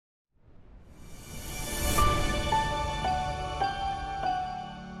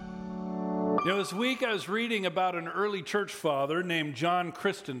This week I was reading about an early church father named John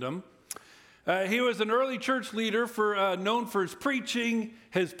Chrysostom. He was an early church leader known for his preaching,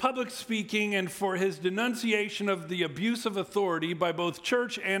 his public speaking, and for his denunciation of the abuse of authority by both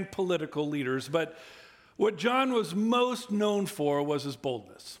church and political leaders. But what John was most known for was his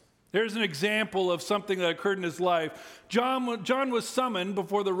boldness. Here's an example of something that occurred in his life. John was summoned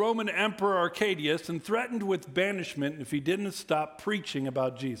before the Roman Emperor Arcadius and threatened with banishment if he didn't stop preaching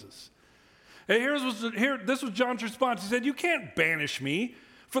about Jesus. And this was John's response. He said, "You can't banish me,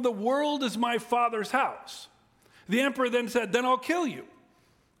 for the world is my Father's house." The emperor then said, "Then I'll kill you."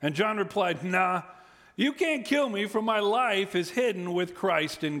 And John replied, "Nah, you can't kill me, for my life is hidden with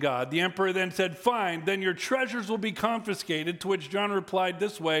Christ in God." The emperor then said, "Fine, then your treasures will be confiscated." To which John replied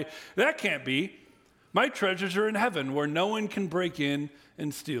this way, "That can't be. My treasures are in heaven, where no one can break in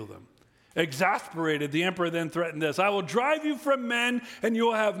and steal them." Exasperated, the emperor then threatened this, "I will drive you from men, and you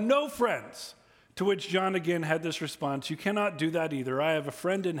will have no friends." To which John again had this response, "You cannot do that either. I have a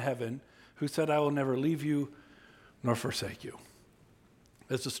friend in heaven who said, I will never leave you nor forsake you."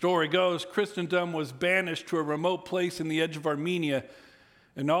 As the story goes, Chrysostom was banished to a remote place in the edge of Armenia,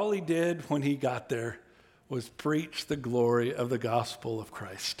 and all he did when he got there was preach the glory of the gospel of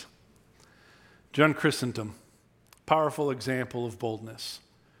Christ. John Chrysostom, powerful example of boldness.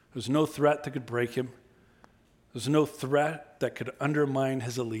 There's no threat that could break him. There's no threat that could undermine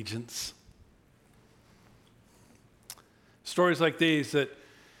his allegiance. Stories like these that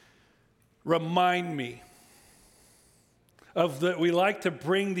remind me of that we like to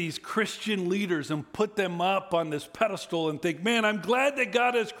bring these Christian leaders and put them up on this pedestal and think, man, I'm glad that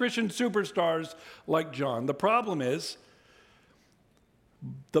God has Christian superstars like John. The problem is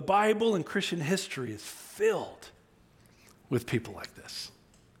the Bible and Christian history is filled with people like this.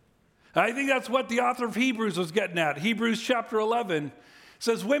 I think that's what the author of Hebrews was getting at. Hebrews chapter 11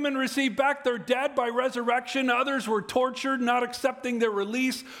 says, women received back their dead by resurrection. Others were tortured, not accepting their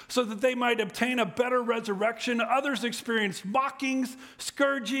release so that they might obtain a better resurrection. Others experienced mockings,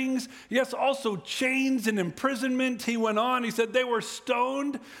 scourgings, yes, also chains and imprisonment. He went on, he said, they were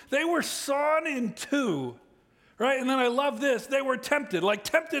stoned, they were sawn in two, right? And then I love this, they were tempted. Like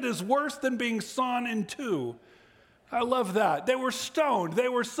tempted is worse than being sawn in two. I love that. They were stoned. They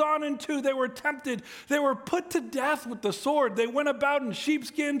were sawn in two. They were tempted. They were put to death with the sword. They went about in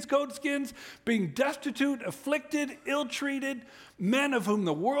sheepskins, goatskins, being destitute, afflicted, ill-treated, men of whom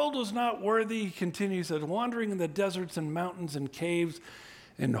the world was not worthy. He continues, wandering in the deserts and mountains and caves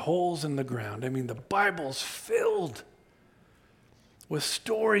and holes in the ground. I mean, the Bible's filled with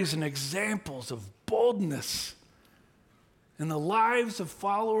stories and examples of boldness in the lives of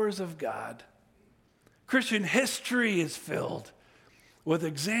followers of God. Christian history is filled with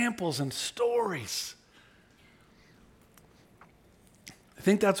examples and stories. I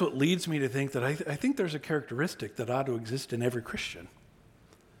think that's what leads me to think that I think there's a characteristic that ought to exist in every Christian.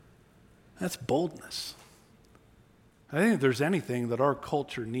 That's boldness. I think if there's anything that our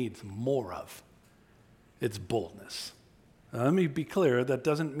culture needs more of, it's boldness. Now, let me be clear, that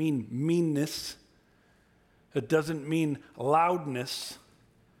doesn't mean meanness. It doesn't mean loudness,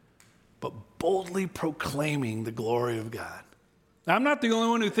 but boldly proclaiming the glory of God. Now, I'm not the only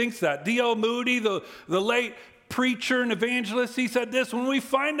one who thinks that. D.L. Moody, the late preacher and evangelist, he said this, when we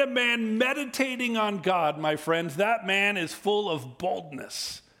find a man meditating on God, my friends, that man is full of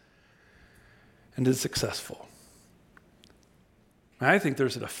boldness and is successful. I think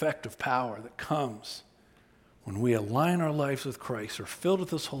there's an effect of power that comes when we align our lives with Christ, are filled with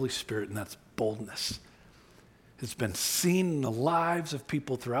this Holy Spirit, and that's boldness. It's been seen in the lives of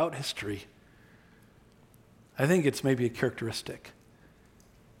people throughout history. I think it's maybe a characteristic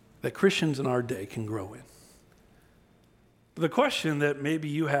that Christians in our day can grow in. But the question that maybe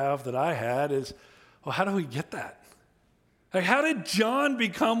you have, that I had, is, well, how do we get that? Like, how did John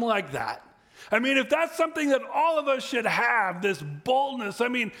become like that? I mean, if that's something that all of us should have, this boldness, I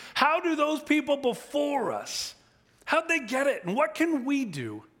mean, how do those people before us, how'd they get it? And what can we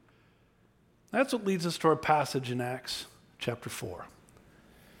do? That's what leads us to our passage in Acts chapter 4.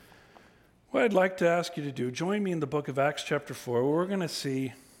 What I'd like to ask you to do, join me in the book of Acts chapter 4, where we're going to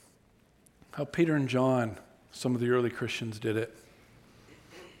see how Peter and John, some of the early Christians, did it.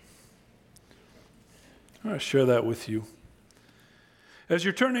 I want to share that with you. As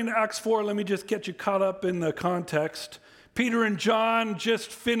you're turning to Acts 4, let me just get you caught up in the context. Peter and John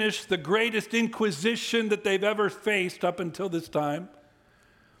just finished the greatest inquisition that they've ever faced up until this time.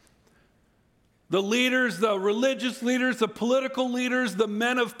 The leaders, the religious leaders, the political leaders, the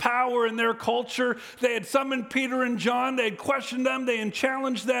men of power in their culture, they had summoned Peter and John, they had questioned them, they had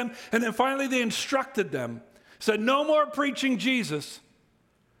challenged them, and then finally they instructed them. Said, no more preaching Jesus.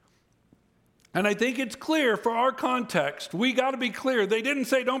 And I think it's clear for our context. We got to be clear. They didn't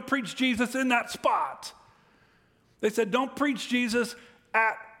say don't preach Jesus in that spot. They said don't preach Jesus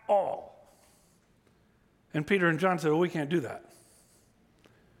at all. And Peter and John said, well, we can't do that.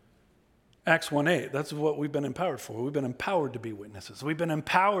 Acts 1:8, that's what we've been empowered for. We've been empowered to be witnesses. We've been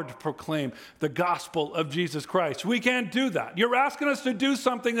empowered to proclaim the gospel of Jesus Christ. We can't do that. You're asking us to do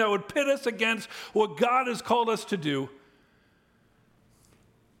something that would pit us against what God has called us to do.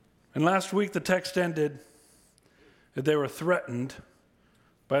 And last week the text ended that they were threatened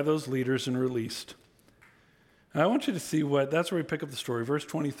by those leaders and released. And I want you to see that's where we pick up the story. Verse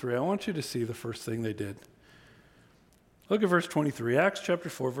 23, I want you to see the first thing they did. Look at verse 23, Acts chapter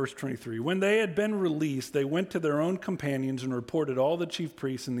 4, verse 23. When they had been released, they went to their own companions and reported all the chief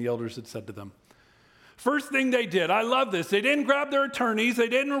priests and the elders had said to them. First thing they did, I love this, they didn't grab their attorneys, they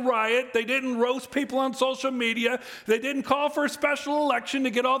didn't riot, they didn't roast people on social media, they didn't call for a special election to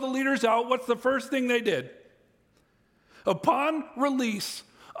get all the leaders out. What's the first thing they did? Upon release,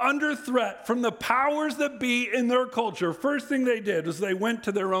 under threat from the powers that be in their culture, first thing they did was they went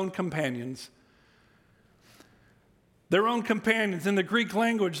to their own companions. Their own companions in the Greek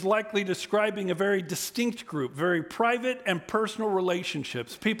language, likely describing a very distinct group, very private and personal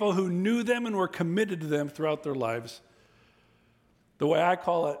relationships, people who knew them and were committed to them throughout their lives. The way I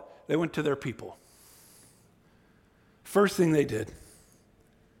call it, they went to their people. First thing they did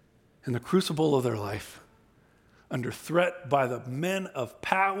in the crucible of their life, under threat by the men of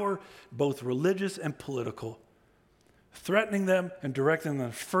power, both religious and political, threatening them and directing them,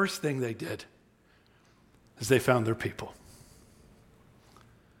 the first thing they did is they found their people.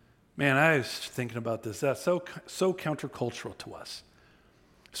 Man, I was thinking about this. That's so countercultural to us,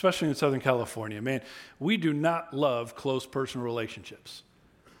 especially in Southern California. Man, we do not love close personal relationships.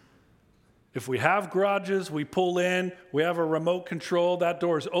 If we have garages, we pull in, we have a remote control, that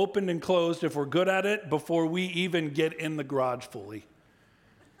door is opened and closed if we're good at it before we even get in the garage fully.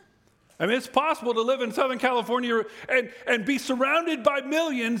 I mean, it's possible to live in Southern California and be surrounded by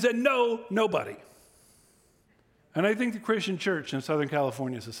millions and know nobody. And I think the Christian church in Southern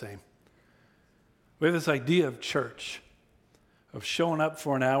California is the same. We have this idea of church, of showing up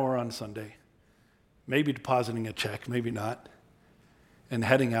for an hour on Sunday, maybe depositing a check, maybe not, and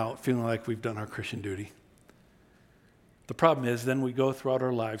heading out feeling like we've done our Christian duty. The problem is then we go throughout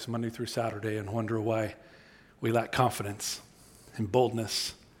our lives Monday through Saturday and wonder why we lack confidence and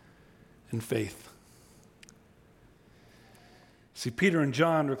boldness and faith. See, Peter and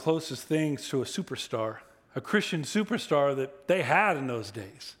John are closest things to a superstar, a Christian superstar that they had in those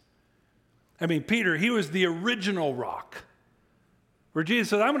days. I mean, Peter, he was the original rock, where Jesus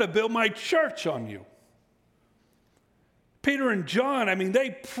said, I'm going to build my church on you. Peter and John, I mean,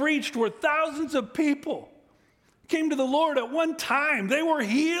 they preached where thousands of people came to the Lord at one time. They were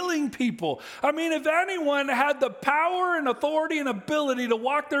healing people. I mean, if anyone had the power and authority and ability to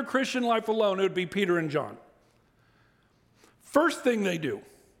walk their Christian life alone, it would be Peter and John. First thing they do,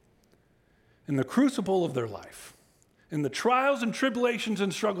 in the crucible of their life, in the trials and tribulations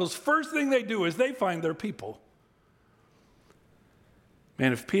and struggles, first thing they do is they find their people.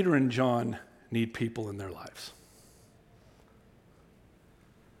 Man, if Peter and John need people in their lives,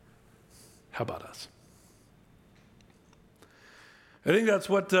 how about us? I think that's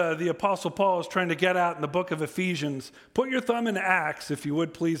what the Apostle Paul is trying to get at in the book of Ephesians. Put your thumb in Acts, if you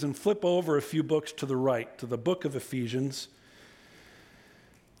would please, and flip over a few books to the right, to the book of Ephesians.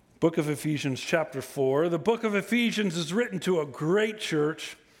 Book of Ephesians, chapter 4. The book of Ephesians is written to a great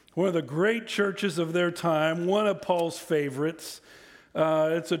church, one of the great churches of their time, one of Paul's favorites.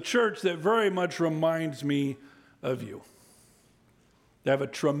 It's a church that very much reminds me of you. They have a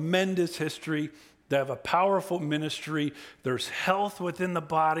tremendous history. They have a powerful ministry. There's health within the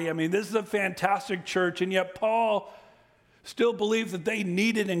body. I mean, this is a fantastic church, and yet Paul still believed that they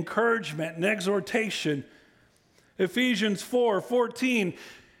needed encouragement and exhortation. Ephesians 4:14.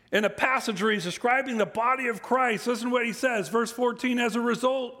 In a passage where he's describing the body of Christ, listen to what he says, verse 14, as a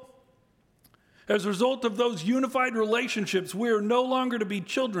result of those unified relationships, we are no longer to be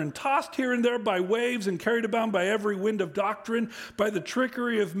children, tossed here and there by waves and carried about by every wind of doctrine, by the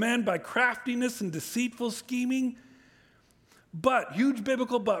trickery of men, by craftiness and deceitful scheming. But, huge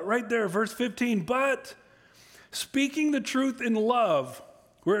biblical but, right there, verse 15, but speaking the truth in love,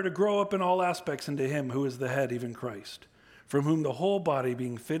 we're to grow up in all aspects into him who is the head, even Christ, from whom the whole body,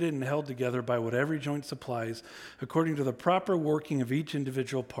 being fitted and held together by what every joint supplies, according to the proper working of each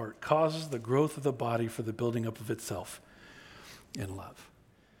individual part, causes the growth of the body for the building up of itself in love.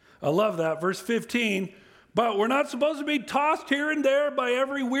 I love that. Verse 15, but we're not supposed to be tossed here and there by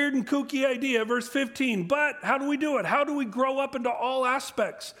every weird and kooky idea. Verse 15, but how do we do it? How do we grow up into all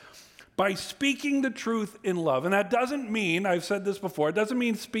aspects? by speaking the truth in love. And that doesn't mean, I've said this before, it doesn't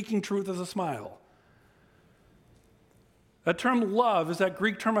mean speaking truth as a smile. That term love is that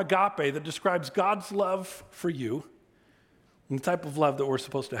Greek term agape that describes God's love for you and the type of love that we're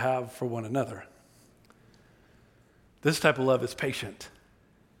supposed to have for one another. This type of love is patient.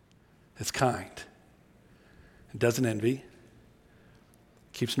 It's kind. It doesn't envy.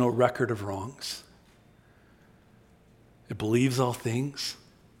 Keeps no record of wrongs. It believes all things.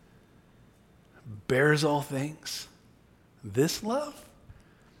 Bears all things. This love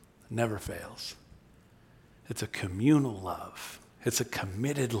never fails. It's a communal love. It's a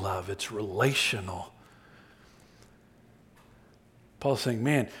committed love. It's relational. Paul's saying,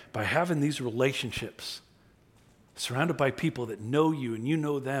 man, by having these relationships, surrounded by people that know you and you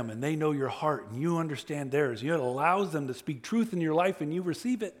know them and they know your heart and you understand theirs, it allows them to speak truth in your life and you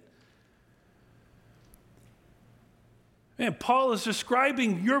receive it. Man, Paul is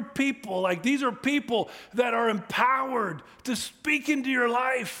describing your people like these are people that are empowered to speak into your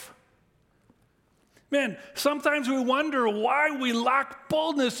life. Man, sometimes we wonder why we lack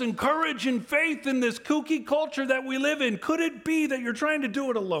boldness and courage and faith in this kooky culture that we live in. Could it be that you're trying to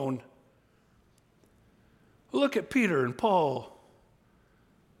do it alone? Look at Peter and Paul,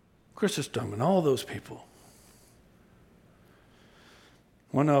 Chrysostom, and all those people.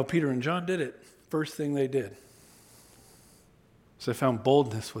 Well, no, Peter and John did it. First thing they did is they found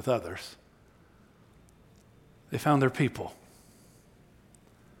boldness with others. They found their people.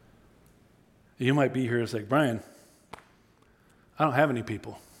 You might be here and say, Brian, I don't have any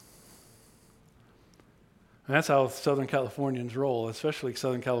people. And that's how Southern Californians roll, especially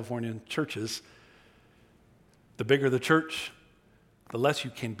Southern Californian churches. The bigger the church, the less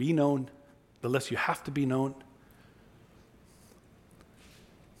you can be known, the less you have to be known.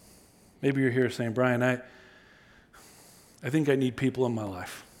 Maybe you're here saying, Brian, I think I need people in my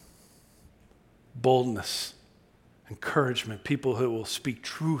life. Boldness, encouragement, people who will speak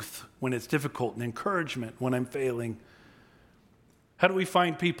truth when it's difficult, and encouragement when I'm failing. How do we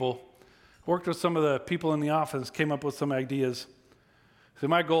find people? Worked with some of the people in the office, came up with some ideas. So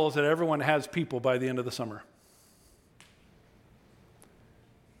my goal is that everyone has people by the end of the summer.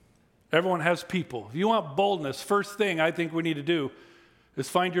 Everyone has people. If you want boldness, first thing I think we need to do is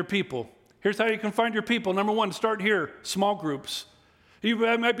find your people. Here's how you can find your people. Number one, start here, small groups. You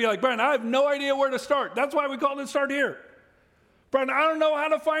might be like, Brian, I have no idea where to start. That's why we call it Start Here. Brian, I don't know how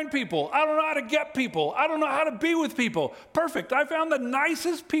to find people. I don't know how to get people. I don't know how to be with people. Perfect. I found the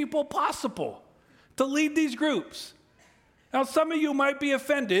nicest people possible to lead these groups. Now, some of you might be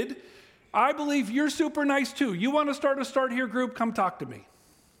offended. I believe you're super nice too. You want to start a Start Here group? Come talk to me.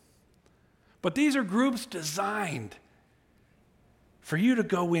 But these are groups designed for you to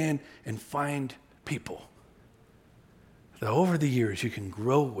go in and find people that over the years you can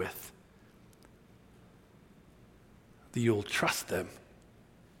grow with, that you'll trust them,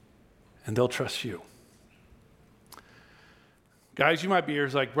 and they'll trust you. Guys, you might be here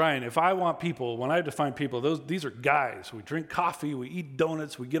like, Brian, if I want people, when I have to find people, these are guys. We drink coffee, we eat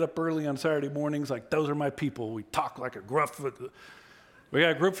donuts, we get up early on Saturday mornings, like those are my people. We talk like a gruff. We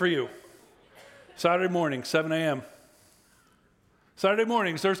got a group for you. Saturday morning, 7 a.m. Saturday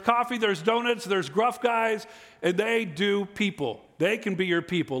mornings, there's coffee, there's donuts, there's gruff guys, and they do people. They can be your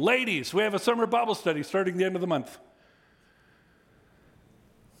people. Ladies, we have a summer Bible study starting the end of the month.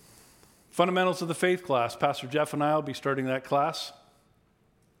 Fundamentals of the Faith class. Pastor Jeff and I will be starting that class.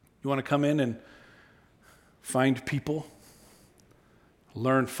 You want to come in and find people,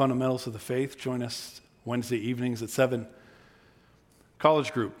 learn fundamentals of the faith, join us Wednesday evenings at 7.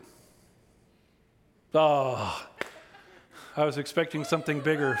 College group. Oh, I was expecting something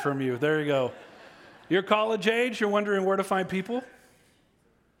bigger from you. There you go. You're college age, you're wondering where to find people?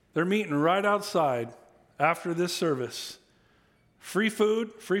 They're meeting right outside after this service. Free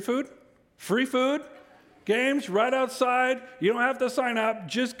food, games right outside. You don't have to sign up,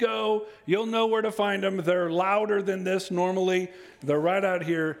 just go. You'll know where to find them. They're louder than this normally. They're right out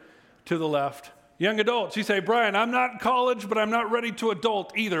here to the left. Young adults, you say, Brian, I'm not in college, but I'm not ready to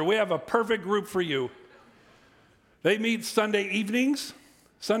adult either. We have a perfect group for you. They meet Sunday evenings.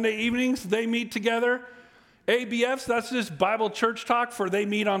 They meet together. ABFs, that's just Bible church talk for they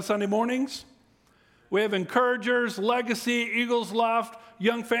meet on Sunday mornings. We have Encouragers, Legacy, Eagles Loft,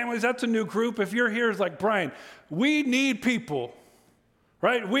 Young Families. That's a new group. If you're here, it's like, Brian, we need people,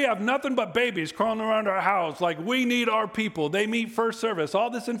 right? We have nothing but babies crawling around our house. Like, we need our people. They meet first service.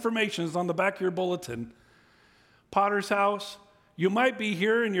 All this information is on the back of your bulletin. Potter's House. You might be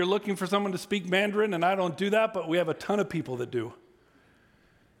here and you're looking for someone to speak Mandarin, and I don't do that, but we have a ton of people that do.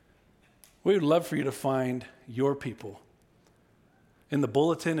 We would love for you to find your people. In the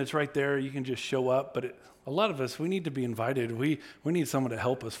bulletin, it's right there. You can just show up. But a lot of us, we need to be invited. We need someone to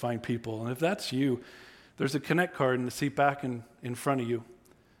help us find people. And if that's you, there's a Connect card in the seat back in front of you.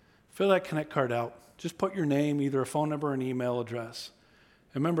 Fill that Connect card out. Just put your name, either a phone number or an email address.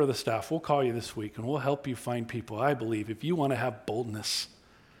 A member of the staff, we'll call you this week, and we'll help you find people. I believe if you want to have boldness,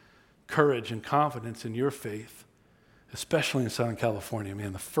 courage, and confidence in your faith, especially in Southern California,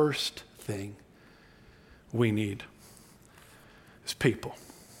 man, the first thing we need is people.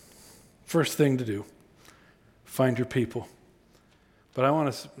 First thing to do, find your people. But I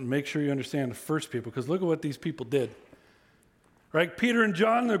want to make sure you understand the first people, because look at what these people did. Right? Peter and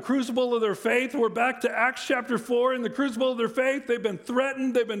John, the crucible of their faith. We're back to Acts chapter 4. In the crucible of their faith, they've been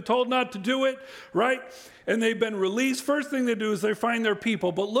threatened. They've been told not to do it, right? And they've been released. First thing they do is they find their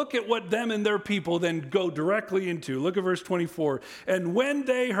people. But look at what them and their people then go directly into. Look at verse 24. And when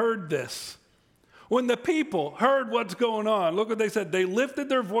they heard this, when the people heard what's going on, look what they said. They lifted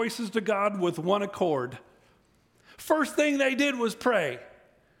their voices to God with one accord. First thing they did was pray.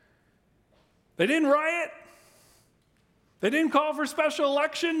 They didn't riot. They didn't call for special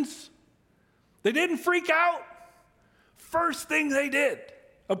elections. They didn't freak out. First thing they did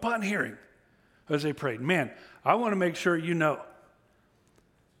upon hearing as they prayed. Man, I want to make sure you know,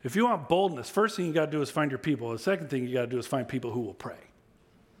 if you want boldness, first thing you got to do is find your people. The second thing you got to do is find people who will pray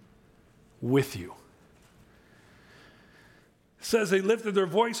with you. It says they lifted their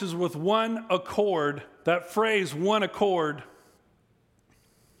voices with one accord. That phrase, one accord,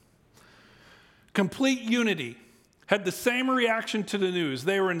 complete unity. Had the same reaction to the news.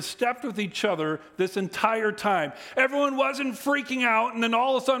 They were in step with each other this entire time. Everyone wasn't freaking out, and then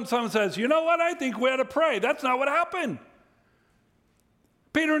all of a sudden someone says, you know what, I think we ought to pray. That's not what happened.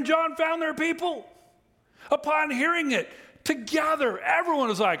 Peter and John found their people. Upon hearing it, together, everyone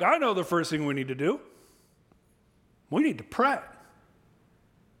was like, I know the first thing we need to do. We need to pray.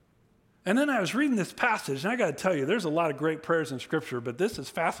 And then I was reading this passage, and I got to tell you, there's a lot of great prayers in Scripture, but this is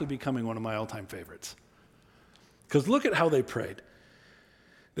fastly becoming one of my all-time favorites. Because look at how they prayed.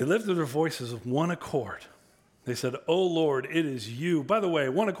 They lifted their voices with one accord. They said, oh Lord, it is you. By the way,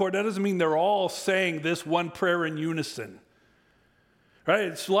 one accord, that doesn't mean they're all saying this one prayer in unison. Right?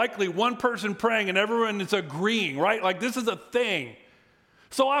 It's likely one person praying and everyone is agreeing, right? Like this is a thing.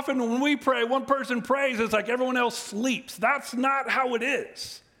 So often when we pray, one person prays, it's like everyone else sleeps. That's not how it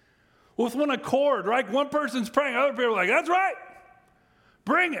is. With one accord, right? One person's praying, other people are like, that's right.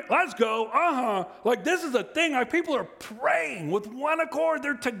 Bring it. Let's go. Like this is a thing. Like people are praying with one accord.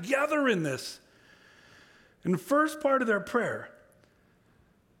 They're together in this. And the first part of their prayer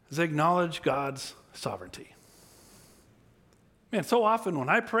is they acknowledge God's sovereignty. Man, so often when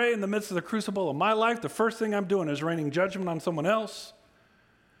I pray in the midst of the crucible of my life, the first thing I'm doing is raining judgment on someone else,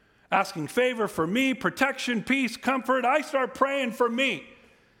 asking favor for me, protection, peace, comfort. I start praying for me.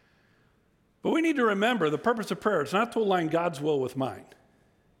 But we need to remember the purpose of prayer is not to align God's will with mine.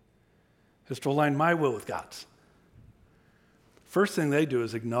 Is to align my will with God's. First thing they do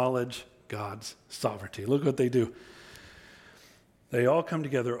is acknowledge God's sovereignty. Look what they do. They all come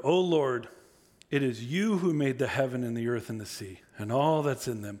together. Oh Lord, it is you who made the heaven and the earth and the sea and all that's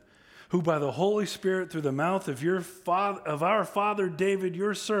in them, who by the Holy Spirit through the mouth of our father David,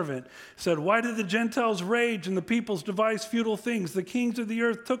 your servant, said, why did the Gentiles rage and the peoples devise futile things? The kings of the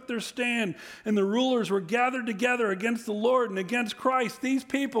earth took their stand and the rulers were gathered together against the Lord and against Christ. These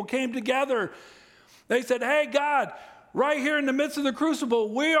people came together. They said, hey, God, right here in the midst of the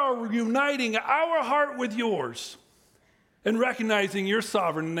crucible, we are uniting our heart with yours and recognizing you're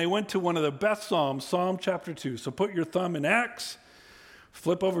sovereign. And they went to one of the best Psalms, Psalm chapter 2. So put your thumb in Acts.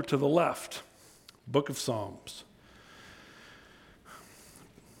 Flip over to the left, Book of Psalms.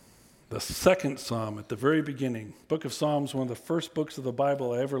 The second Psalm at the very beginning. Book of Psalms, one of the first books of the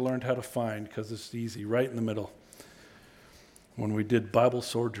Bible I ever learned how to find because it's easy, right in the middle. When we did Bible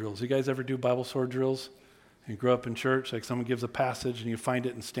sword drills. You guys ever do Bible sword drills? You grew up in church, like someone gives a passage and you find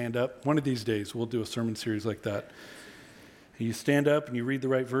it and stand up. One of these days we'll do a sermon series like that. And you stand up and you read the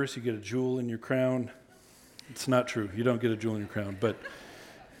right verse, you get a jewel in your crown. It's not true. You don't get a jewel in your crown, but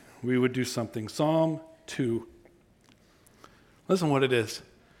we would do something. Psalm 2. Listen what it is.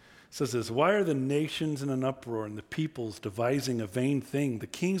 It says this, why are the nations in an uproar and the peoples devising a vain thing? The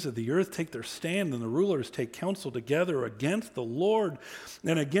kings of the earth take their stand and the rulers take counsel together against the Lord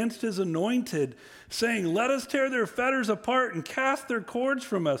and against his anointed, saying, let us tear their fetters apart and cast their cords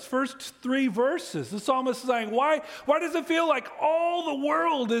from us. First 3 verses, the psalmist is saying, why does it feel like all the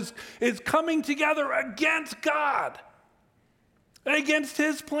world is coming together against God? Against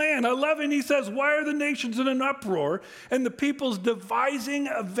his plan. 11, he says, why are the nations in an uproar and the peoples devising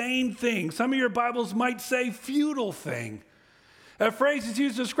a vain thing? Some of your Bibles might say futile thing. That phrase is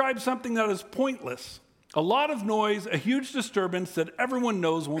used to describe something that is pointless. A lot of noise, a huge disturbance that everyone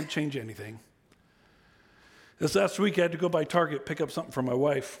knows won't change anything. This last week, I had to go by Target, pick up something for my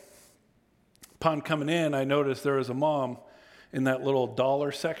wife. Upon coming in, I noticed there was a mom in that little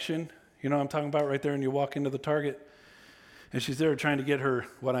dollar section. You know what I'm talking about right there, and you walk into the Target. And she's there trying to get her,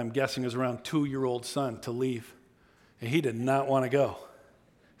 what I'm guessing is around 2-year-old son to leave. And he did not want to go.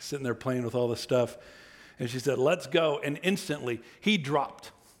 Sitting there playing with all this stuff. And she said, let's go. And instantly, he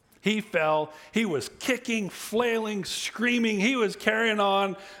dropped. He fell. He was kicking, flailing, screaming. He was carrying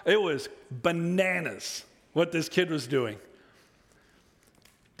on. It was bananas what this kid was doing.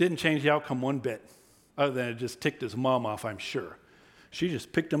 Didn't change the outcome one bit, other than it just ticked his mom off, I'm sure. She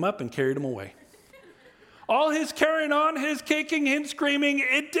just picked him up and carried him away. All his carrying on, his kicking, his screaming,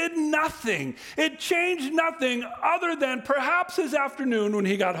 it did nothing. It changed nothing other than perhaps his afternoon when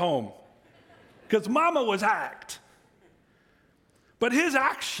he got home. Because mama was hacked. But his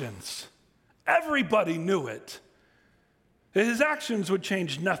actions, everybody knew it. His actions would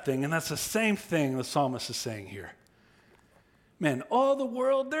change nothing, and that's the same thing the psalmist is saying here. Man, all the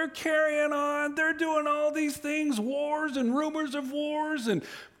world, they're carrying on. They're doing all these things, wars and rumors of wars and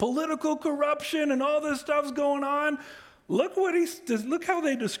political corruption and all this stuff's going on. Look how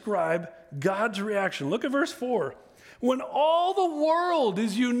they describe God's reaction. Look at verse 4. When all the world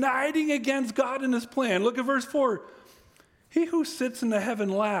is uniting against God and his plan, look at verse 4. He who sits in the heaven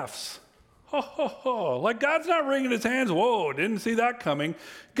laughs. Ho, ho, ho. Like God's not wringing his hands. Whoa, didn't see that coming.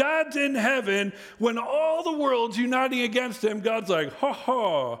 God's in heaven. When all the world's uniting against him, God's like, ha,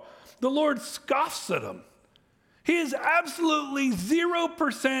 ha. The Lord scoffs at him. He is absolutely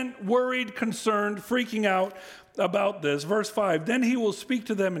 0% worried, concerned, freaking out about this. Verse 5, then he will speak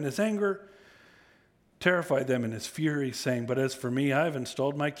to them in his anger, terrify them in his fury, saying, but as for me, I have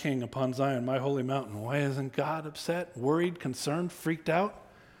installed my king upon Zion, my holy mountain. Why isn't God upset, worried, concerned, freaked out?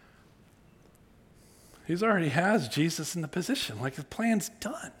 He already has Jesus in the position, like the plan's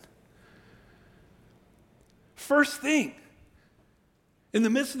done. First thing, in the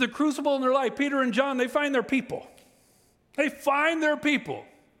midst of the crucible in their life, Peter and John, they find their people. They find their people.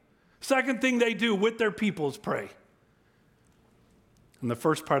 Second thing they do with their people is pray. And the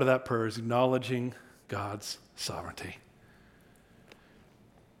first part of that prayer is acknowledging God's sovereignty.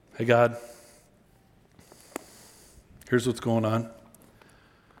 Hey, God, here's what's going on.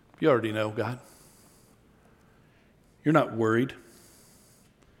 You already know, God. You're not worried.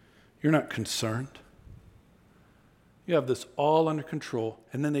 You're not concerned. You have this all under control.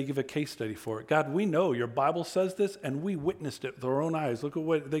 And then they give a case study for it. God, we know your Bible says this, and we witnessed it with our own eyes. Look at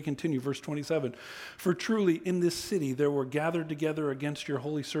what they continue, verse 27. For truly in this city there were gathered together against your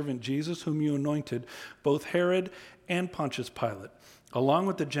holy servant Jesus, whom you anointed, both Herod and Pontius Pilate, along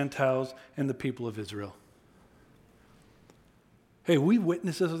with the Gentiles and the people of Israel. Hey, we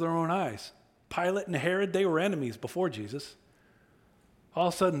witnessed this with our own eyes. Pilate and Herod, they were enemies before Jesus. All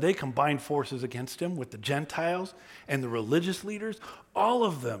of a sudden, they combined forces against him with the Gentiles and the religious leaders. All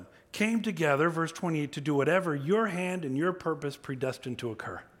of them came together, verse 28, to do whatever your hand and your purpose predestined to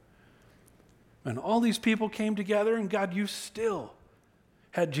occur. And all these people came together, and God, you still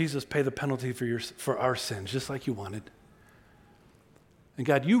had Jesus pay the penalty for our sins, just like you wanted. And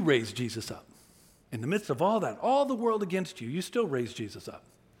God, you raised Jesus up. In the midst of all that, all the world against you, you still raised Jesus up.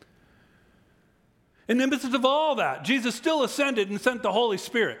 In the midst of all that, Jesus still ascended and sent the Holy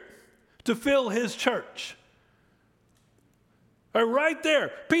Spirit to fill his church. Right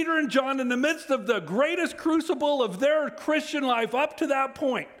there, Peter and John, in the midst of the greatest crucible of their Christian life up to that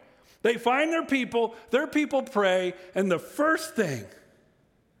point, they find their people pray, and the first thing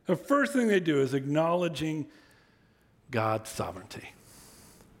they do is acknowledging God's sovereignty.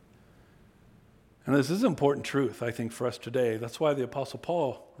 And this is important truth, I think, for us today. That's why the Apostle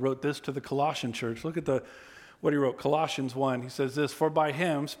Paul wrote this to the Colossian church. Look at what he wrote, Colossians 1. He says this, for by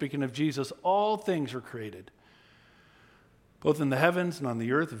him, speaking of Jesus, all things were created, both in the heavens and on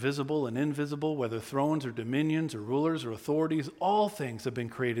the earth, visible and invisible, whether thrones or dominions or rulers or authorities, all things have been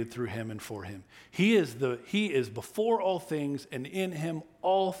created through him and for him. He is before all things, and in him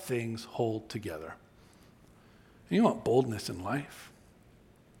all things hold together. And you want boldness in life?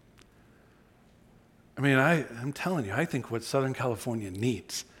 I mean, I'm telling you, I think what Southern California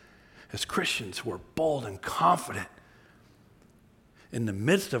needs is Christians who are bold and confident in the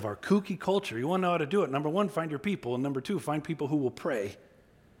midst of our kooky culture. You want to know how to do it. Number one, find your people. And number two, find people who will pray,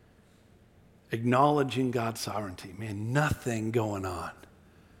 acknowledging God's sovereignty. Man, nothing going on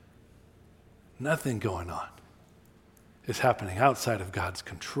is happening outside of God's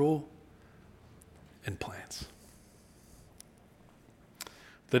control and plans.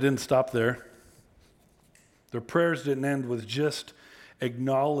 They didn't stop there. Their prayers didn't end with just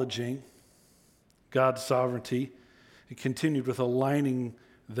acknowledging God's sovereignty. It continued with aligning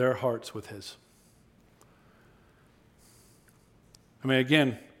their hearts with his. I mean,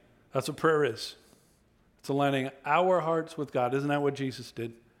 again, that's what prayer is. It's aligning our hearts with God. Isn't that what Jesus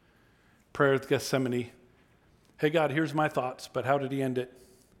did? Prayer at Gethsemane. Hey, God, here's my thoughts, but how did he end it?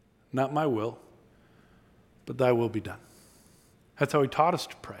 Not my will, but thy will be done. That's how he taught us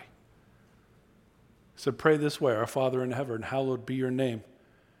to pray. He said, pray this way, our Father in heaven, hallowed be your name.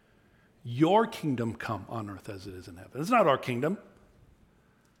 Your kingdom come on earth as it is in heaven. It's not our kingdom.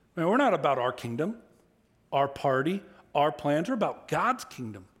 I mean, we're not about our kingdom, our party, our plans. We're about God's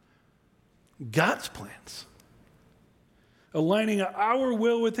kingdom, God's plans. Aligning our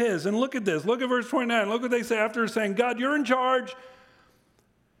will with his. And look at this. Look at verse 29. Look what they say after saying, God, you're in charge.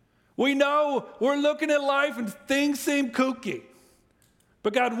 We know we're looking at life and things seem kooky.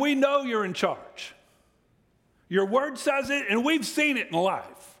 But God, we know you're in charge. Your word says it, and we've seen it in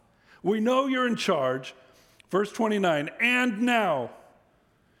life. We know you're in charge. Verse 29, and now,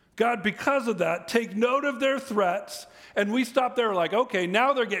 God, because of that, take note of their threats. And we stop there like, okay,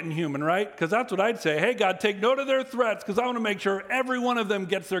 now they're getting human, right? Because that's what I'd say. Hey, God, take note of their threats because I want to make sure every one of them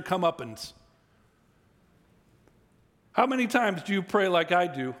gets their comeuppance. How many times do you pray like I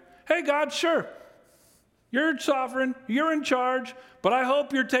do? Hey, God, sure. You're sovereign. You're in charge. But I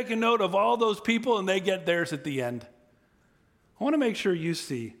hope you're taking note of all those people and they get theirs at the end. I want to make sure you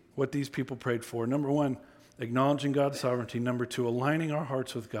see what these people prayed for. Number one, acknowledging God's sovereignty. Number two, aligning our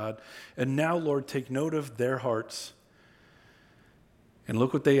hearts with God. And now, Lord, take note of their hearts. And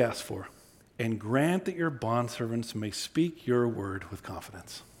look what they asked for. And grant that your bondservants may speak your word with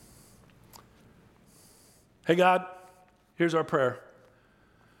confidence. Hey, God, here's our prayer.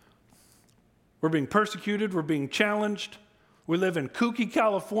 We're being persecuted. We're being challenged. We live in kooky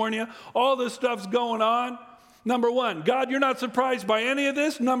California. All this stuff's going on. Number one, God, you're not surprised by any of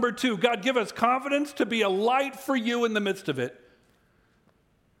this. Number two, God, give us confidence to be a light for you in the midst of it.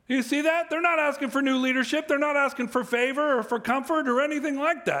 You see that? They're not asking for new leadership. They're not asking for favor or for comfort or anything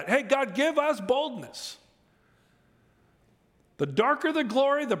like that. Hey, God, give us boldness. The darker the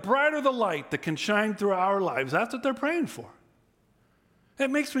glory, the brighter the light that can shine through our lives. That's what they're praying for. It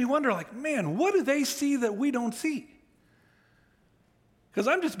makes me wonder, like, man, what do they see that we don't see? Because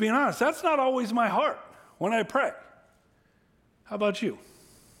I'm just being honest, that's not always my heart when I pray. How about you?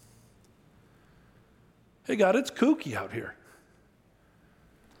 Hey, God, it's kooky out here.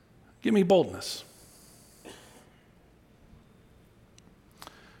 Give me boldness.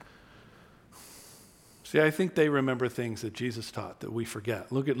 See, I think they remember things that Jesus taught that we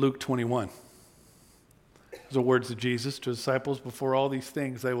forget. Look at Luke 21. Those are words of Jesus to his disciples. Before all these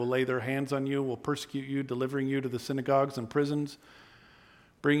things, they will lay their hands on you, will persecute you, delivering you to the synagogues and prisons,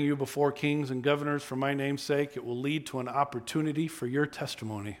 bringing you before kings and governors for my name's sake. It will lead to an opportunity for your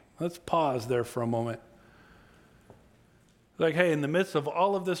testimony. Let's pause there for a moment. Like, hey, in the midst of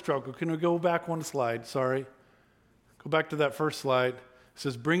all of this struggle, can we go back one slide? Sorry. Go back to that first slide. It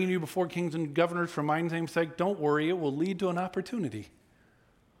says, bringing you before kings and governors for my name's sake. Don't worry, it will lead to an opportunity.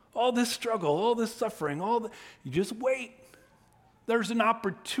 All this struggle, all this suffering, you just wait. There's an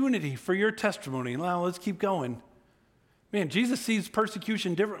opportunity for your testimony. Now, let's keep going. Man, Jesus sees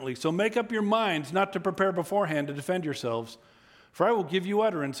persecution differently, so make up your minds not to prepare beforehand to defend yourselves. For I will give you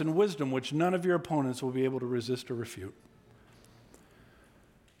utterance and wisdom which none of your opponents will be able to resist or refute.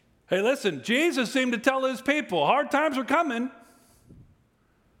 Hey, listen, Jesus seemed to tell his people, hard times are coming.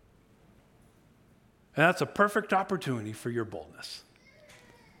 And that's a perfect opportunity for your boldness.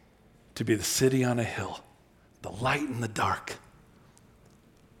 To be the city on a hill, the light in the dark.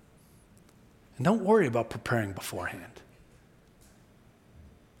 And don't worry about preparing beforehand.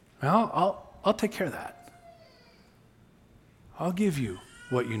 Well, I'll take care of that. I'll give you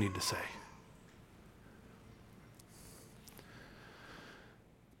what you need to say.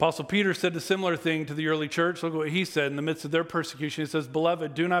 Apostle Peter said a similar thing to the early church. Look what he said in the midst of their persecution. He says,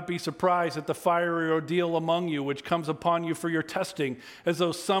 beloved, do not be surprised at the fiery ordeal among you, which comes upon you for your testing, as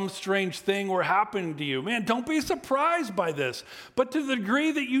though some strange thing were happening to you. Man, don't be surprised by this. But to the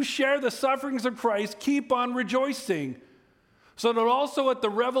degree that you share the sufferings of Christ, keep on rejoicing, so that also at the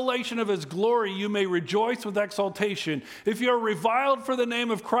revelation of his glory you may rejoice with exultation. If you are reviled for the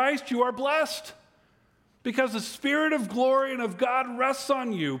name of Christ, you are blessed, because the Spirit of glory and of God rests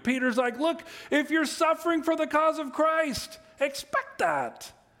on you. Peter's like, look, if you're suffering for the cause of Christ, expect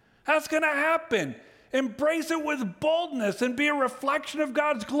that. That's going to happen. Embrace it with boldness and be a reflection of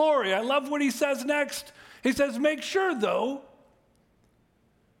God's glory. I love what he says next. He says, make sure, though,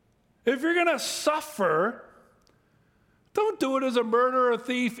 if you're going to suffer, Don't do it as a murderer, a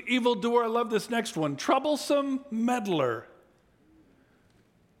thief, evildoer. I love this next one. Troublesome meddler.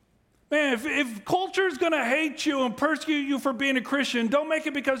 Man, if culture is going to hate you and persecute you for being a Christian, don't make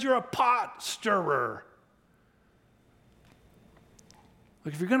it because you're a pot stirrer.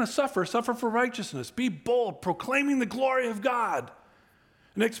 Like if you're going to suffer, suffer for righteousness. Be bold, proclaiming the glory of God.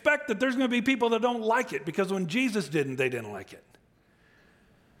 And expect that there's going to be people that don't like it because when Jesus didn't, they didn't like it.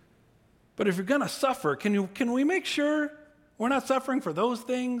 But if you're going to suffer, can we make sure we're not suffering for those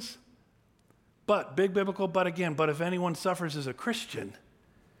things? But, big biblical but again, but if anyone suffers as a Christian,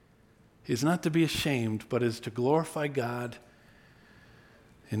 he's not to be ashamed, but is to glorify God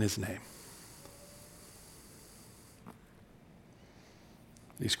in his name.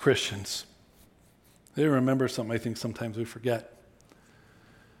 These Christians, they remember something I think sometimes we forget.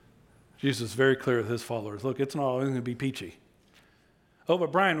 Jesus is very clear with his followers. Look, it's not always going to be peachy. Oh,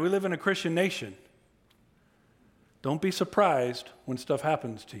 but Brian, we live in a Christian nation. Don't be surprised when stuff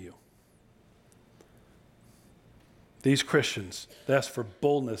happens to you. These Christians, they ask for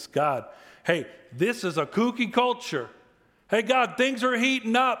boldness. God, hey, this is a kooky culture. Hey, God, things are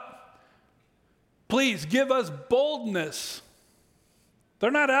heating up. Please give us boldness. They're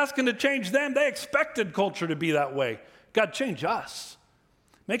not asking to change them. They expected culture to be that way. God, change us.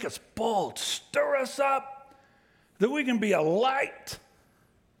 Make us bold. Stir us up that we can be a light.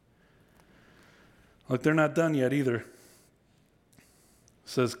 Look, they're not done yet either. It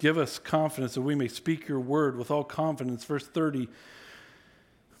says, give us confidence that we may speak your word with all confidence. Verse 30,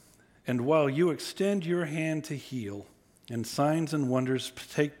 and while you extend your hand to heal, and signs and wonders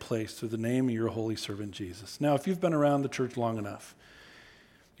take place through the name of your holy servant Jesus. Now, if you've been around the church long enough,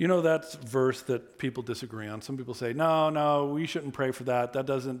 you know that's a verse that people disagree on. Some people say, no, we shouldn't pray for that.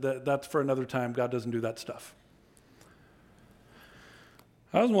 That's for another time. God doesn't do that stuff.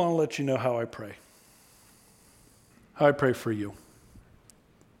 I just want to let you know how I pray. How I pray for you.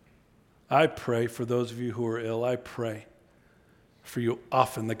 I pray for those of you who are ill. I pray for you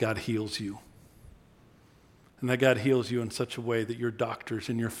often that God heals you. And that God heals you in such a way that your doctors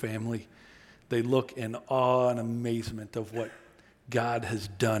and your family, they look in awe and amazement of what God has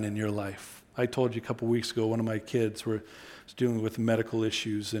done in your life. I told you a couple weeks ago, one of my kids was dealing with medical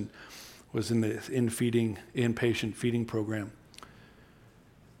issues and was in the inpatient feeding program.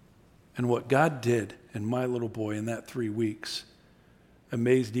 And what God did in my little boy in that 3 weeks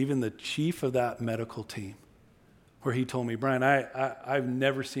amazed even the chief of that medical team, where he told me, Brian, I've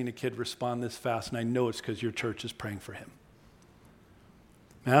never seen a kid respond this fast, and I know it's because your church is praying for him.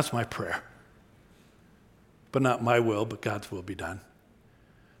 And that's my prayer. But not my will, but God's will be done.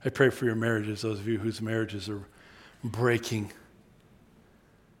 I pray for your marriages, those of you whose marriages are breaking.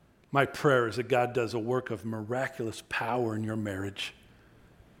 My prayer is that God does a work of miraculous power in your marriage,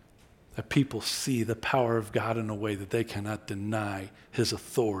 that people see the power of God in a way that they cannot deny his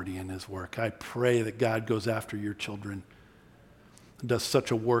authority in his work. I pray that God goes after your children and does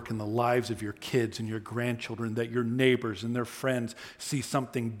such a work in the lives of your kids and your grandchildren that your neighbors and their friends see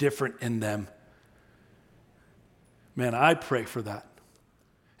something different in them. Man, I pray for that.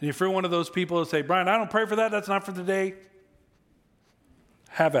 And if you're one of those people who say, Brian, I don't pray for that, that's not for today,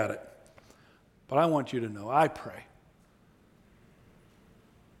 have at it. But I want you to know, I pray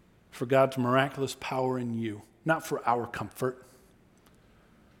for God's miraculous power in you, not for our comfort,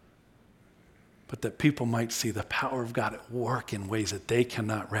 but that people might see the power of God at work in ways that they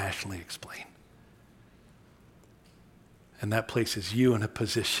cannot rationally explain. And that places you in a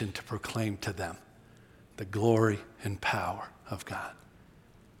position to proclaim to them the glory and power of God.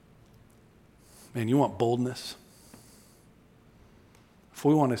 Man, you want boldness? If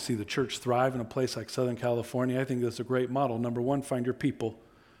we want to see the church thrive in a place like Southern California, I think that's a great model. Number one, find your people.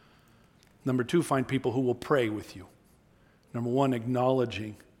 Number two, find people who will pray with you. Number one,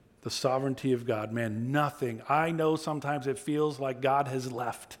 acknowledging the sovereignty of God. Man, nothing. I know sometimes it feels like God has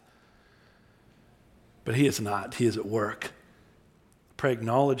left, but he is not. He is at work. Pray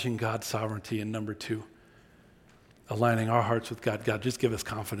acknowledging God's sovereignty. And number two, aligning our hearts with God. God, just give us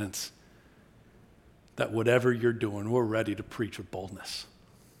confidence that whatever you're doing, we're ready to preach with boldness.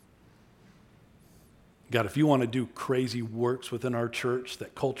 God, if you want to do crazy works within our church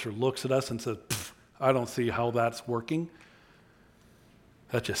that culture looks at us and says, I don't see how that's working,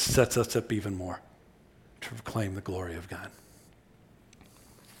 that just sets us up even more to proclaim the glory of God.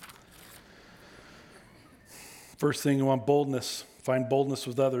 First thing, you want boldness. Find boldness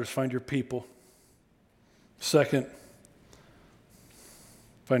with others. Find your people. Second,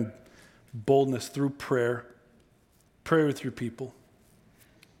 find boldness through prayer. Pray with your people.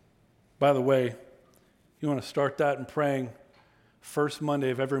 By the way, you want to start that in praying. First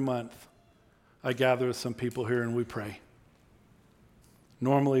Monday of every month, I gather with some people here and we pray.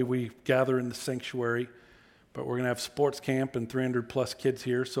 Normally we gather in the sanctuary, but we're going to have sports camp and 300 plus kids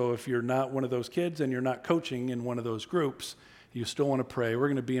here. So if you're not one of those kids and you're not coaching in one of those groups, you still want to pray. We're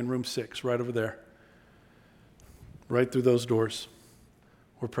going to be in room 6 right over there, right through those doors.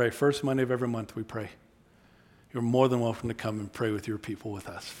 We'll pray. First Monday of every month we pray. You're more than welcome to come and pray with your people with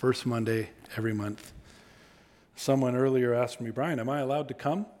us. First Monday every month. Someone earlier asked me, Brian, am I allowed to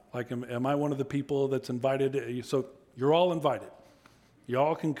come? Like, am I one of the people that's invited? So you're all invited. You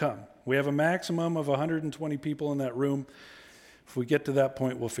all can come. We have a maximum of 120 people in that room. If we get to that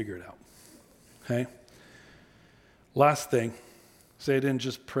point, we'll figure it out. Okay? Last thing, they didn't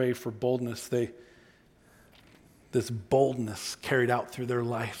just pray for boldness. This boldness carried out through their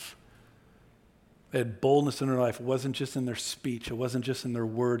life. They had boldness in their life. It wasn't just in their speech. It wasn't just in their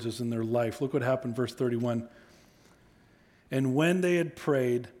words. It was in their life. Look what happened, verse 31. And when they had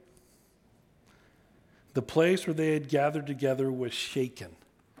prayed, the place where they had gathered together was shaken.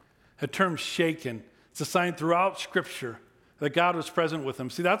 The term shaken, it's a sign throughout Scripture that God was present with them.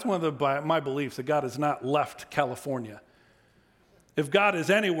 See, that's one of my beliefs, that God has not left California. If God is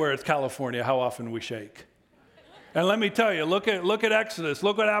anywhere, it's California. How often we shake. And let me tell you, look at Exodus.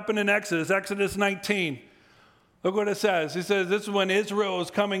 Look what happened in Exodus 19. Look what it says. It says, this is when Israel was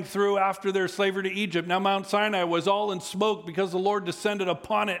coming through after their slavery to Egypt. Now Mount Sinai was all in smoke because the Lord descended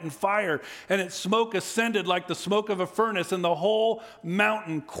upon it in fire, and its smoke ascended like the smoke of a furnace, and the whole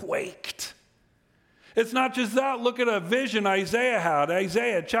mountain quaked. It's not just that. Look at a vision Isaiah had.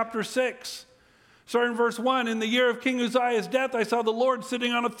 Isaiah chapter 6. Starting in verse 1, in the year of King Uzziah's death, I saw the Lord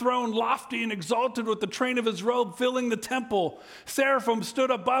sitting on a throne, lofty and exalted, with the train of his robe filling the temple. Seraphim stood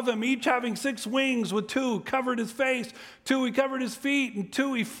above him, each having 6 wings. With 2 covered his face, 2 he covered his feet, and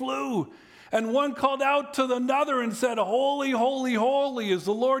 2 he flew. And one called out to another and said, Holy, holy, holy is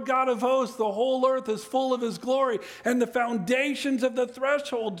the Lord God of hosts. The whole earth is full of his glory. And the foundations of the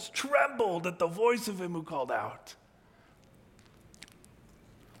thresholds trembled at the voice of him who called out.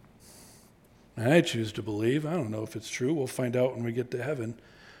 I choose to believe. I don't know if it's true. We'll find out when we get to heaven.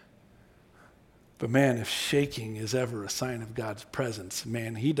 But man, if shaking is ever a sign of God's presence,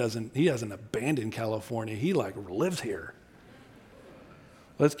 man, he doesn't abandon California. He lives here.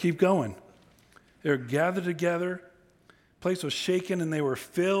 Let's keep going. They were gathered together. The place was shaken, and they were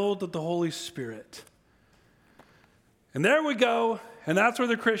filled with the Holy Spirit. And there we go. And that's where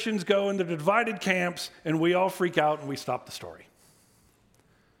the Christians go in the divided camps, and we all freak out and we stop the story.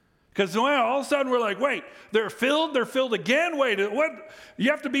 Because all of a sudden we're like, wait, they're filled again? Wait, what?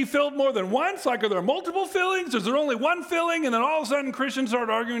 You have to be filled more than once? Like, are there multiple fillings? Is there only one filling? And then all of a sudden Christians start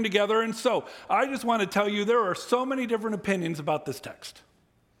arguing together. And so I just want to tell you, there are so many different opinions about this text.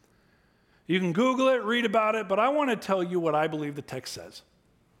 You can Google it, read about it, but I want to tell you what I believe the text says.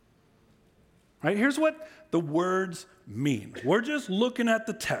 Right? Here's what the words mean. We're just looking at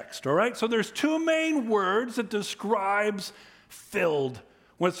the text, all right? So there's 2 main words that describes filled.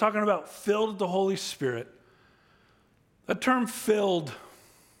 When it's talking about filled with the Holy Spirit, that term filled,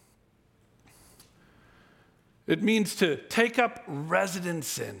 it means to take up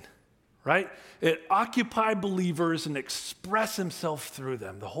residence in, right? It occupies believers and express himself through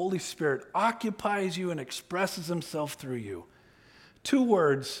them. The Holy Spirit occupies you and expresses himself through you. 2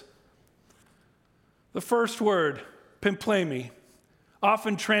 words. The first word, pimplemi,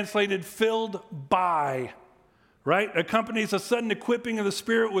 often translated filled by, right? Accompanies a sudden equipping of the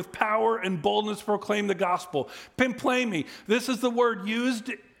Spirit with power and boldness to proclaim the gospel. Pimplemi, this is the word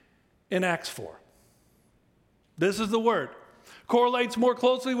used in Acts 4. This is the word. Correlates more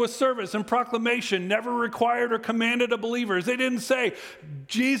closely with service and proclamation, never required or commanded of believers. They didn't say,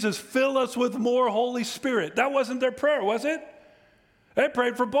 Jesus, fill us with more Holy Spirit. That wasn't their prayer, was it? They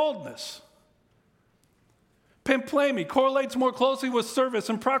prayed for boldness. Pimplemi correlates more closely with service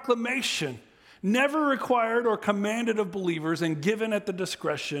and proclamation, never required or commanded of believers and given at the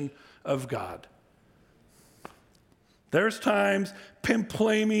discretion of God. There's times,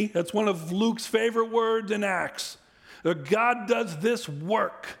 pimplemi, that's one of Luke's favorite words in Acts, that God does this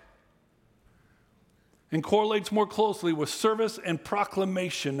work and correlates more closely with service and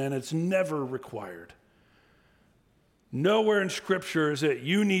proclamation, and it's never required. Nowhere in Scripture is it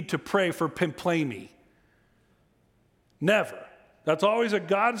you need to pray for pimplemi. Never. That's always at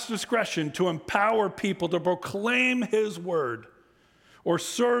God's discretion to empower people to proclaim his word or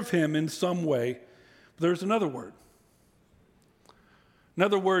serve him in some way. But there's another word.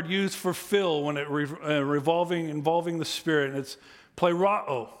 Another word used for fill when it involving the Spirit, and it's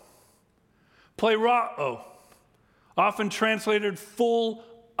plerao. Plerao, often translated full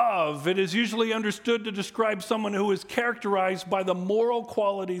of. It is usually understood to describe someone who is characterized by the moral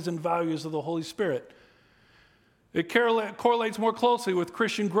qualities and values of the Holy Spirit. It correlates more closely with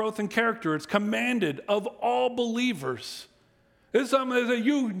Christian growth and character. It's commanded of all believers. It's something that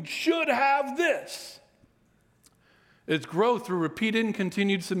you should have this. It's growth through repeated and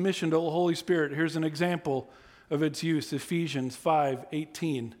continued submission to the Holy Spirit. Here's an example of its use, Ephesians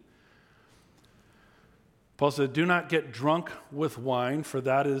 5:18. Paul said, do not get drunk with wine, for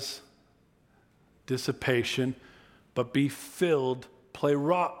that is dissipation, but be filled,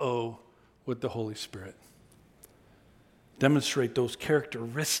 plerao, with the Holy Spirit. Demonstrate those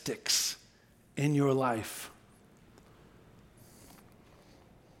characteristics in your life.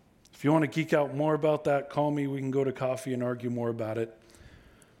 If you want to geek out more about that, call me. We can go to coffee and argue more about it.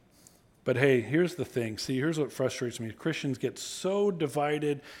 But hey, here's the thing. See, here's what frustrates me. Christians get so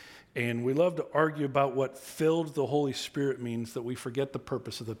divided, and we love to argue about what filled the Holy Spirit means that we forget the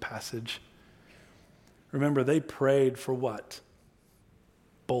purpose of the passage. Remember, they prayed for what?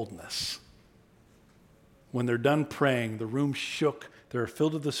 Boldness. When they're done praying, the room shook. They were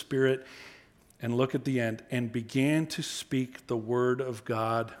filled with the Spirit. And look at the end. And began to speak the word of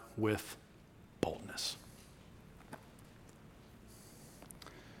God with boldness.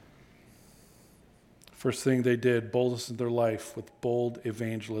 First thing they did, boldness in their life with bold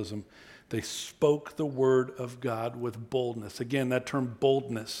evangelism. They spoke the word of God with boldness. Again, that term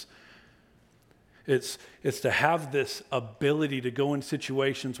boldness, it's to have this ability to go in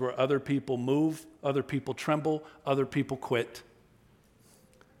situations where other people move, other people tremble, other people quit.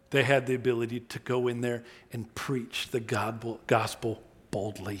 They had the ability to go in there and preach the gospel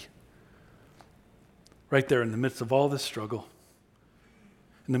boldly. Right there in the midst of all this struggle,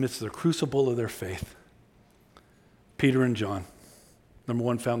 in the midst of the crucible of their faith. Peter and John, number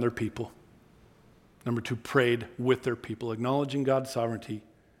one, found their people. Number two, prayed with their people, acknowledging God's sovereignty,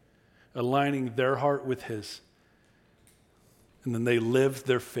 aligning their heart with his. And then they lived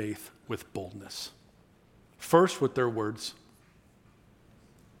their faith with boldness. First, with their words,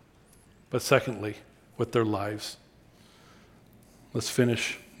 but secondly, with their lives. Let's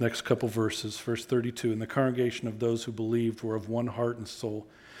finish next couple verses. Verse 32, and the congregation of those who believed were of one heart and soul.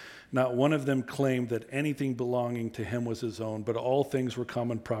 Not one of them claimed that anything belonging to him was his own, but all things were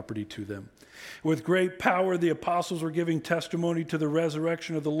common property to them. With great power, the apostles were giving testimony to the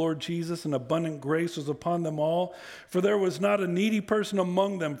resurrection of the Lord Jesus, and abundant grace was upon them all. For there was not a needy person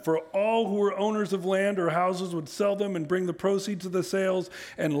among them, for all who were owners of land or houses would sell them and bring the proceeds of the sales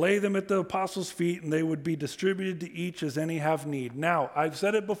and lay them at the apostles' feet, and they would be distributed to each as any have need. Now, I've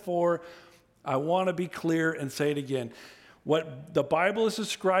said it before. I want to be clear and say it again. What the Bible is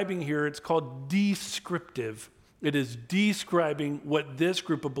describing here, it's called descriptive. It is describing what this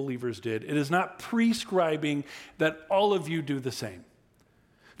group of believers did. It is not prescribing that all of you do the same.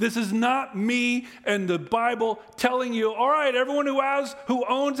 This is not me and the Bible telling you, all right, everyone who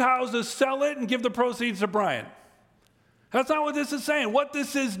owns houses, sell it and give the proceeds to Brian. That's not what this is saying. What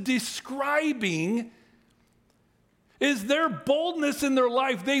this is describing is their boldness in their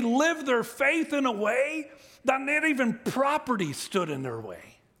life. They live their faith in a way that not even property stood in their way.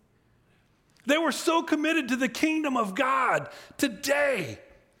 They were so committed to the kingdom of God today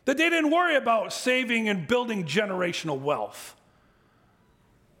that they didn't worry about saving and building generational wealth.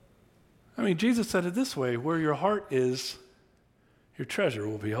 I mean, Jesus said it this way, where your heart is, your treasure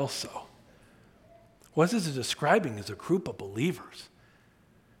will be also. What this is describing is a group of believers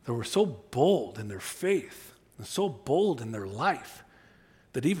that were so bold in their faith and so bold in their life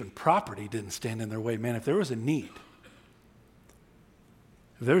that even property didn't stand in their way. Man, if there was a need,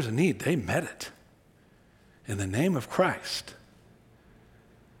 they met it in the name of Christ.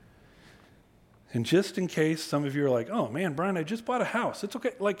 And just in case some of you are like, oh man, Brian, I just bought a house. It's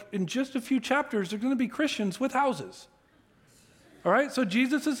okay. Like in just a few chapters, there's going to be Christians with houses. All right? So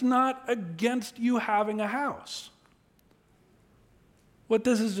Jesus is not against you having a house. What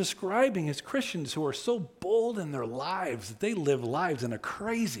this is describing is Christians who are so bold in their lives that they live lives in a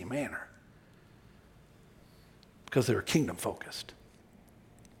crazy manner because they were kingdom focused.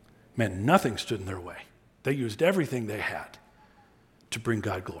 Man, nothing stood in their way. They used everything they had to bring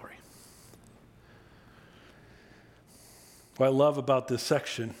God glory. What I love about this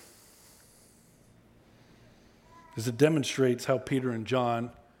section is it demonstrates how Peter and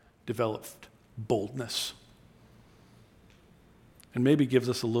John developed boldness. And maybe gives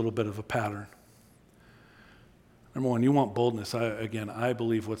us a little bit of a pattern. Number one, you want boldness. I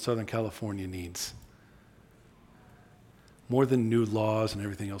believe what Southern California needs. More than new laws and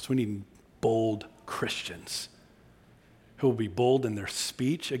everything else, we need bold Christians who will be bold in their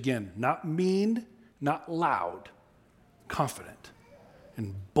speech. Again, not mean, not loud, confident,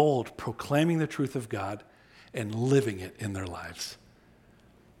 and bold, proclaiming the truth of God and living it in their lives.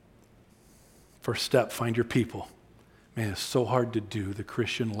 First step, find your people. Man, it's so hard to do the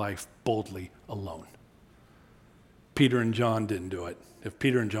Christian life boldly alone. Peter and John didn't do it. If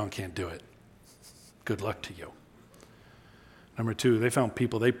Peter and John can't do it, good luck to you. Number 2, they found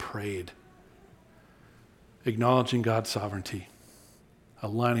people, they prayed, acknowledging God's sovereignty,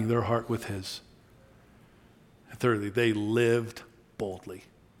 aligning their heart with His. And thirdly, they lived boldly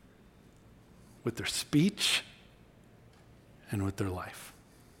with their speech and with their life.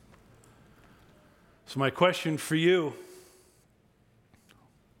 So my question for you,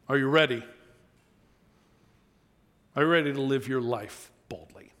 are you ready? Are you ready to live your life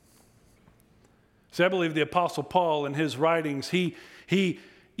boldly? See, I believe the Apostle Paul in his writings, he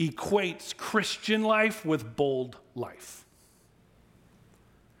equates Christian life with bold life.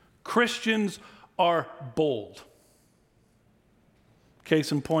 Christians are bold.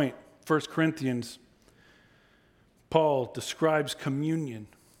 Case in point, 1 Corinthians, Paul describes communion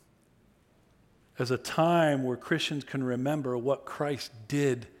as a time where Christians can remember what Christ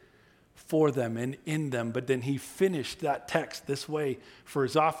did for them and in them. But then he finished that text this way: for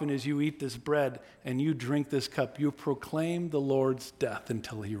as often as you eat this bread and you drink this cup, you proclaim the Lord's death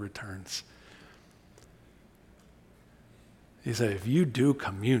until He returns. He said, if you do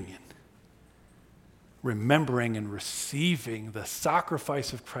communion, remembering and receiving the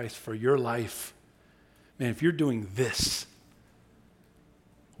sacrifice of Christ for your life, man, if you're doing this,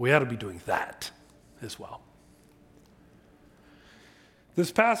 we ought to be doing that as well.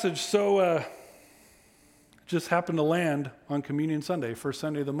 This passage just happened to land on Communion Sunday, first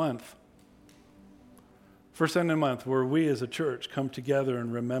Sunday of the month. First Sunday of the month where we as a church come together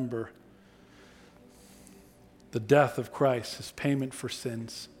and remember the death of Christ, His payment for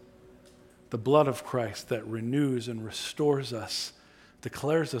sins, the blood of Christ that renews and restores us,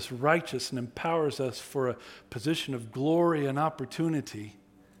 declares us righteous and empowers us for a position of glory and opportunity.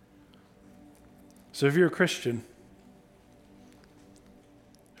 So if you're a Christian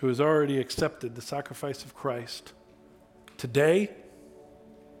who has already accepted the sacrifice of Christ, today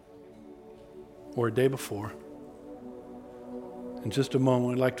or a day before, in just a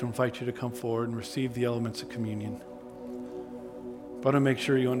moment, I'd like to invite you to come forward and receive the elements of communion. But I want to make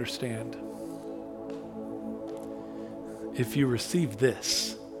sure you understand. If you receive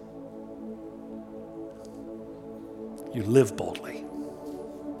this, you live boldly.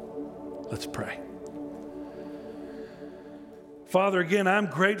 Let's pray. Father, again, I'm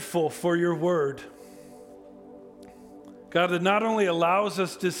grateful for your word. God, it not only allows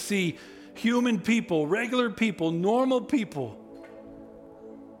us to see human people, regular people, normal people,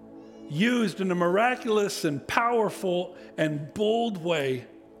 used in a miraculous and powerful and bold way.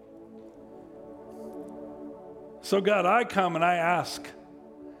 So God, I come and I ask,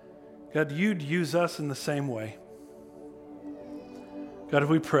 God, you'd use us in the same way. God,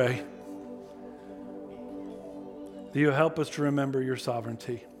 we pray that you help us to remember your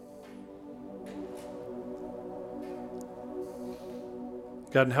sovereignty.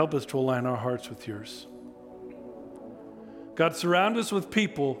 God, and help us to align our hearts with yours. God, surround us with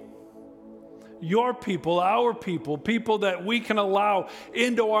people, your people, our people, people that we can allow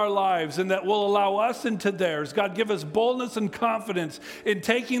into our lives and that will allow us into theirs. God, give us boldness and confidence in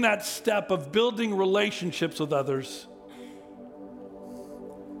taking that step of building relationships with others.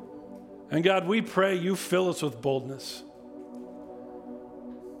 And God, we pray you fill us with boldness.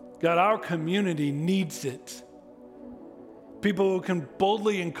 God, our community needs it. People who can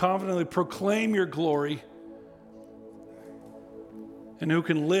boldly and confidently proclaim your glory and who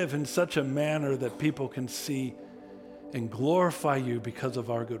can live in such a manner that people can see and glorify you because of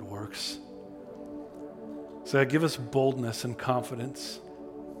our good works. So God, give us boldness and confidence,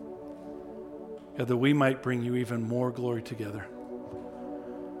 God, that we might bring you even more glory together.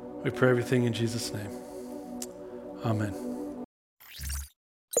 We pray everything in Jesus' name. Amen.